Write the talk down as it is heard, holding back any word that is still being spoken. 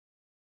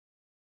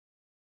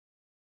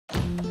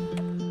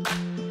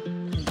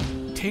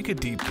Take a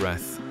deep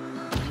breath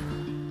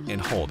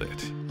and hold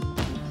it.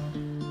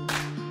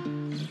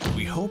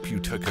 We hope you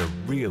took a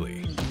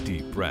really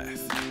deep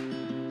breath,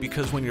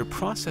 because when you're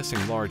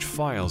processing large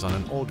files on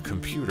an old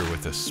computer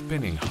with a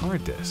spinning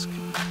hard disk,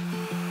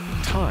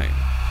 time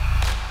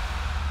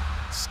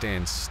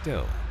stands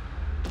still.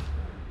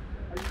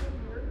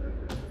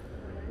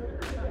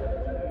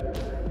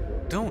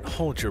 Don't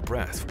hold your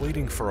breath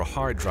waiting for a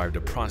hard drive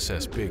to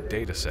process big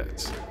data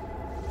sets.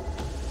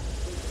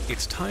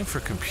 It's time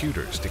for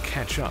computers to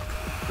catch up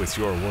with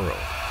your world.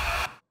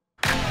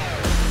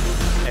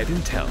 At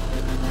Intel,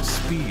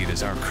 speed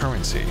is our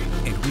currency,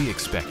 and we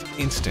expect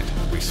instant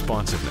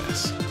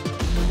responsiveness.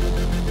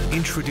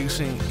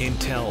 Introducing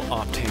Intel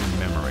Optane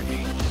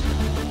Memory,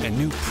 a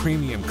new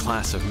premium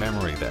class of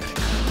memory that,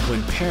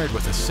 when paired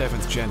with a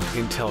 7th Gen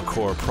Intel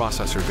Core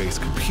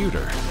processor-based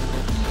computer,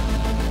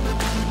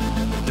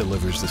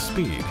 delivers the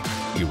speed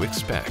you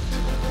expect.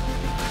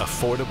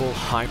 Affordable,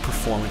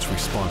 high-performance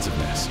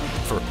responsiveness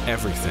for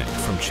everything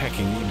from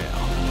checking email,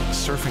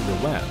 surfing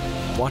the web,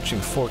 watching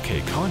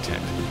 4K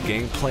content,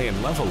 gameplay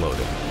and level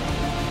loading,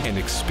 and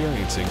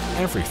experiencing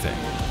everything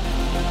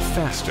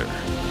faster.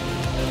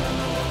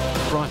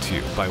 Brought to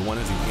you by one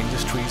of the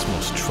industry's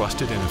most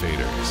trusted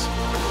innovators.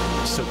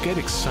 So get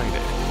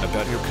excited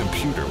about your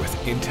computer with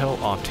Intel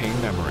Optane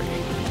Memory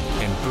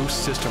and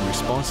boost system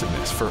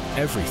responsiveness for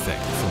everything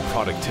from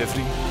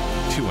productivity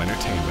to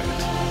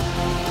entertainment.